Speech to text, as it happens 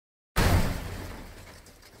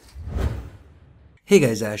Hey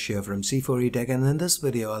guys, Ash here from C4E Tech, and in this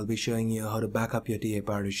video I'll be showing you how to back up your TA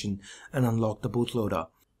partition and unlock the bootloader.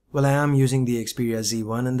 Well, I am using the Xperia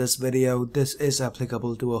Z1 in this video. This is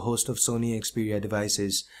applicable to a host of Sony Xperia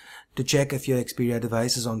devices. To check if your Xperia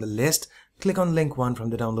device is on the list, click on link 1 from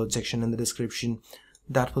the download section in the description.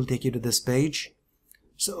 That will take you to this page.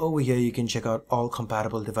 So over here you can check out all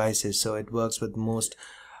compatible devices. So it works with most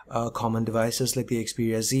common devices like the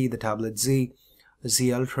Xperia Z, the Tablet Z,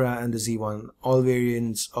 Z Ultra and the Z1. All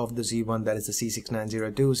variants of the Z1, that is the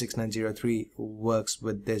C6902, 6903, works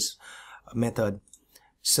with this method.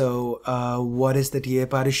 So what is the TA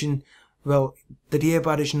partition? Well, the TA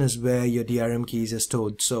partition is where your DRM keys are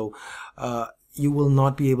stored. So you will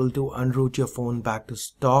not be able to unroot your phone back to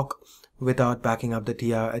stock without backing up the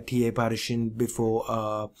TA partition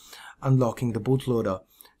before unlocking the bootloader.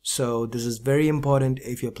 So this is very important.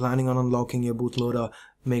 If you're planning on unlocking your bootloader,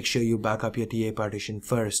 make sure you back up your TA partition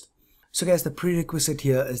first. So guys, the prerequisite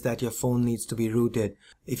here is that your phone needs to be rooted.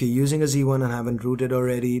 If you're using a Z1 and haven't rooted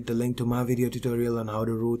already, the link to my video tutorial on how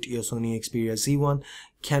to root your Sony Xperia Z1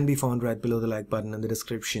 can be found right below the like button in the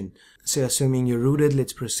description. So assuming you're rooted,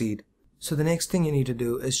 let's proceed. So the next thing you need to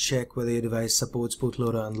do is check whether your device supports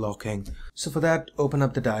bootloader unlocking. So for that, open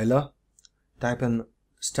up the dialer, type in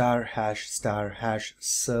 *#*#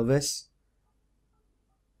 service,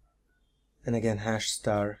 and again ##*.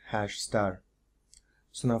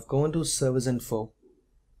 So now go into service info,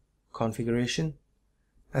 configuration.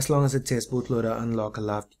 As long as it says bootloader unlock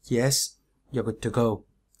allowed yes, you're good to go.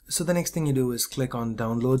 So the next thing you do is click on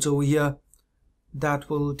downloads over here. That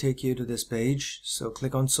will take you to this page. So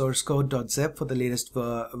click on source code.zip for the latest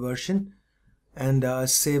version and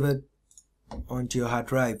save it onto your hard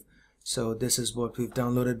drive. So this is what we've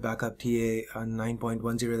downloaded, backup TA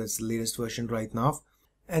 9.10, that's the latest version right now.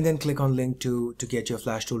 And then click on link to get your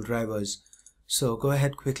Flashtool drivers. So go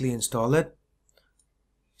ahead, quickly install it.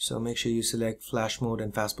 So make sure you select flash mode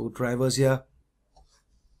and fastboot drivers here.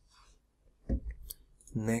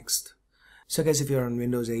 Next. So guys, if you're on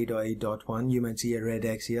Windows 8 or 8.1, you might see a red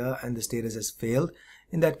X here and the status has failed.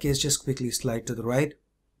 In that case, just quickly slide to the right.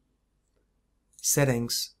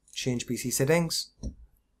 Settings, change PC settings.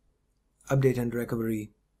 Update and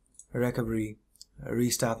recovery,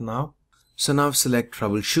 restart now. So now select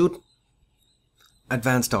troubleshoot,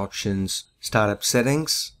 advanced options, startup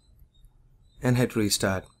settings, and hit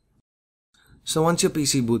restart. So once your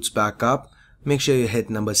PC boots back up, make sure you hit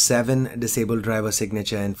number 7, disable driver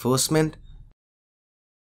signature enforcement.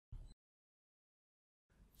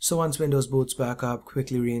 So once Windows boots back up,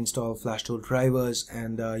 quickly reinstall Flashtool drivers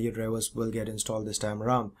and your drivers will get installed this time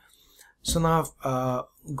around. So now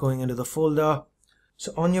going into the folder,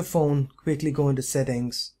 so on your phone, quickly go into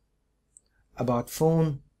settings, about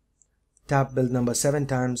phone, tap build number 7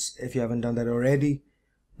 times if you haven't done that already.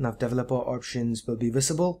 Now developer options will be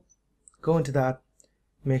visible. Go into that,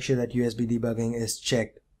 make sure that USB debugging is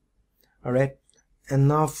checked. Alright, and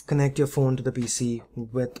now connect your phone to the PC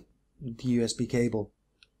with the USB cable.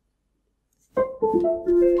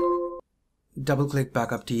 Double click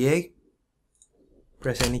backup TA.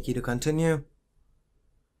 Press any key to continue.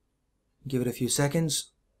 Give it a few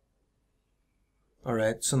seconds.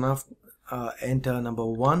 Alright, so now enter number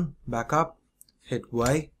 1, backup, hit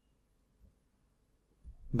Y.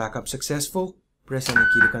 Backup successful. Press any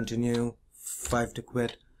key to continue, 5 to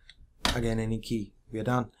quit, again any key. We are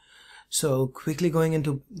done. So quickly going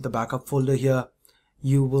into the backup folder here,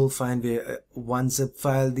 you will find one zip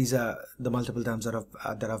file. These are the multiple times that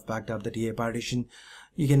I've backed up the TA partition.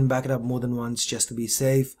 You can back it up more than once just to be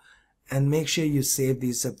safe, and make sure you save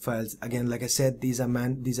these zip files. Again, like I said, these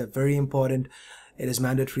are very important. It is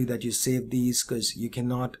mandatory that you save these because you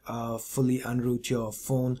cannot fully unroot your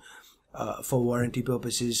phone for warranty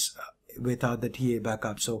purposes without the TA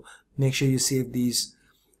backup. So make sure you save these,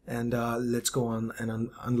 and let's go on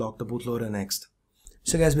and unlock the bootloader next.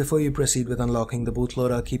 So guys, before you proceed with unlocking the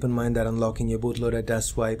bootloader, keep in mind that unlocking your bootloader does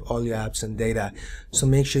swipe all your apps and data. So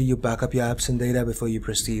make sure you back up your apps and data before you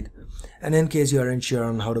proceed. And in case you aren't sure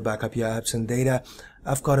on how to back up your apps and data,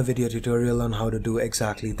 I've got a video tutorial on how to do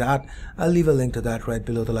exactly that. I'll leave a link to that right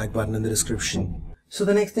below the like button in the description. So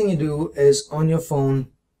the next thing you do is on your phone,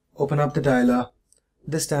 open up the dialer.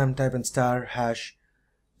 This time type in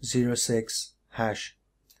 *#06#.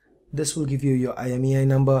 This will give you your IMEI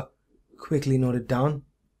number. Quickly note it down,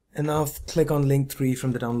 and now click on link 3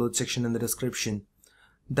 from the download section in the description.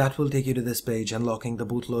 That will take you to this page, unlocking the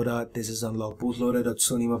bootloader. This is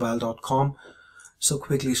unlockbootloader.sonymobile.com. So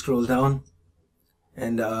quickly scroll down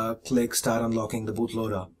and click start unlocking the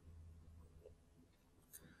bootloader.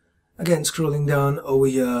 Again, scrolling down over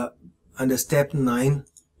here under step 9,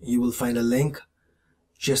 you will find a link.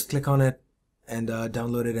 Just click on it and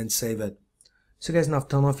download it and save it. So guys, now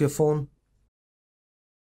turn off your phone,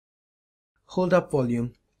 hold up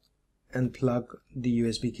volume and plug the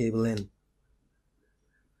USB cable in.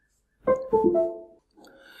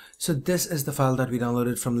 So this is the file that we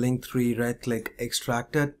downloaded from link 3. Right click,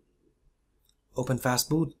 extract it, open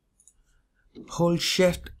fastboot, hold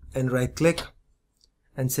shift and right click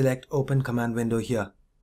and select open command window here.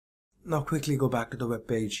 Now quickly go back to the web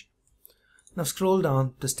page. Now scroll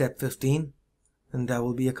down to step 15 and there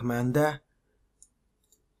will be a command there.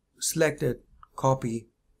 Select it, copy,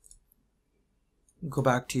 go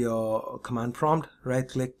back to your command prompt, right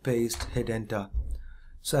click, paste, hit enter.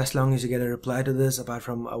 So as long as you get a reply to this, apart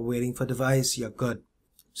from waiting for device, you're good.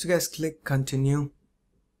 So guys, click continue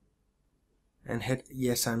and hit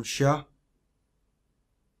yes I'm sure,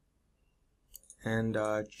 and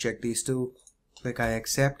check these two, click I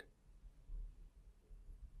accept.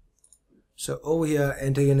 So over here,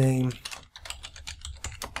 enter your name,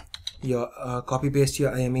 your copy paste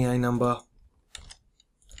your IMEI number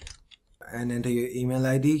and enter your email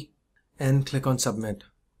ID and click on submit.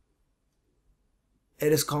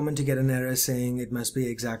 It is common to get an error saying it must be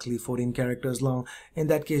exactly 14 characters long. In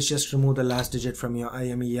that case, just remove the last digit from your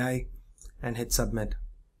IMEI and hit submit.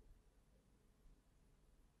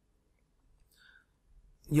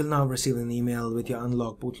 You'll now receive an email with your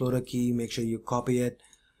unlocked bootloader key. Make sure you copy it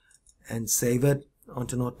and save it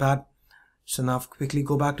onto Notepad. So now quickly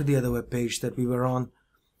go back to the other web page that we were on,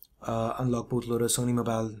 unlock bootloader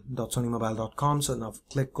sonymobile.sonymobile.com. So now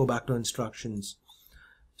click go back to instructions.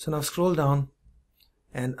 So now scroll down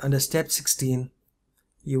and under step 16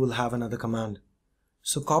 you will have another command.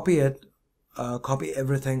 So copy it, copy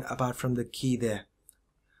everything apart from the key there.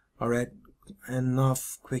 Alright, and now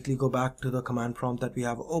quickly go back to the command prompt that we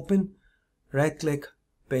have open, right click,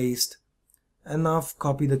 paste, and now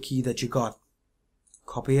copy the key that you got.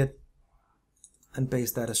 Copy it and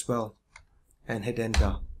paste that as well and hit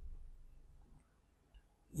enter.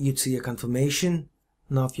 You'd see a confirmation.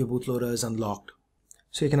 Now your bootloader is unlocked.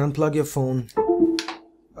 So you can unplug your phone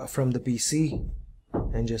from the PC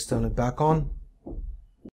and just turn it back on.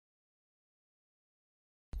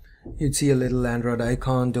 You'd see a little Android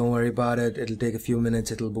icon. Don't worry about it, it'll take a few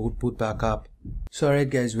minutes, it'll boot back up. So alright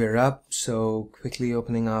guys, we're up. So quickly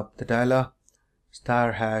opening up the dialer, *#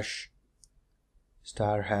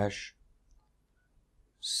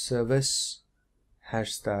 service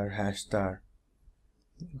 ###,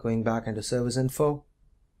 going back into service info,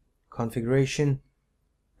 configuration,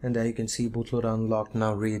 and there you can see bootloader unlocked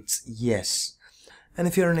now reads yes. And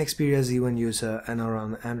if you're an Xperia Z1 user and are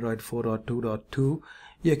on Android 4.2.2,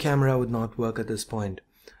 your camera would not work at this point.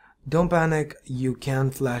 Don't panic, you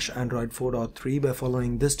can flash Android 4.3 by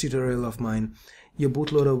following this tutorial of mine. Your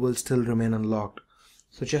bootloader will still remain unlocked.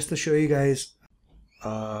 So just to show you guys,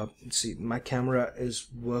 let's see, my camera is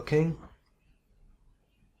working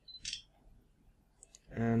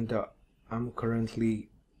and I'm currently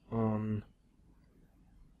on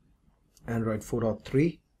Android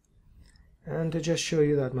 4.3, and to just show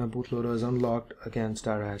you that my bootloader is unlocked, again *#*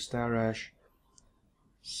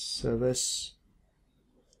 service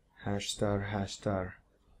 ###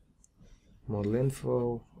 model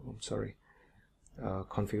info,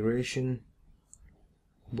 configuration,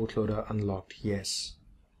 bootloader unlocked yes.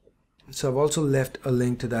 So I've also left a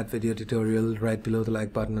link to that video tutorial right below the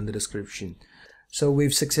like button in the description. So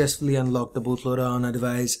we've successfully unlocked the bootloader on our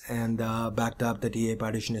device and backed up the Ta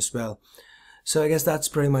partition as well. So I guess that's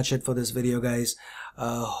pretty much it for this video guys.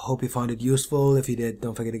 Hope you found it useful. If you did,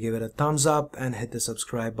 don't forget to give it a thumbs up and hit the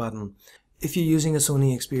subscribe button. If you're using a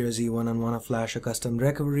Sony Xperia Z1 and want to flash a custom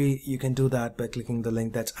recovery, you can do that by clicking the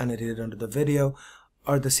link that's annotated under the video,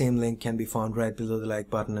 or the same link can be found right below the like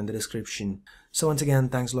button in the description. So once again,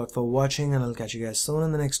 thanks a lot for watching and I'll catch you guys soon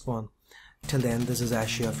in the next one. Till then, this is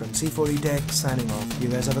Ash here from C4E Tech signing off. You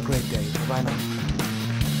guys have a great day. Bye bye now.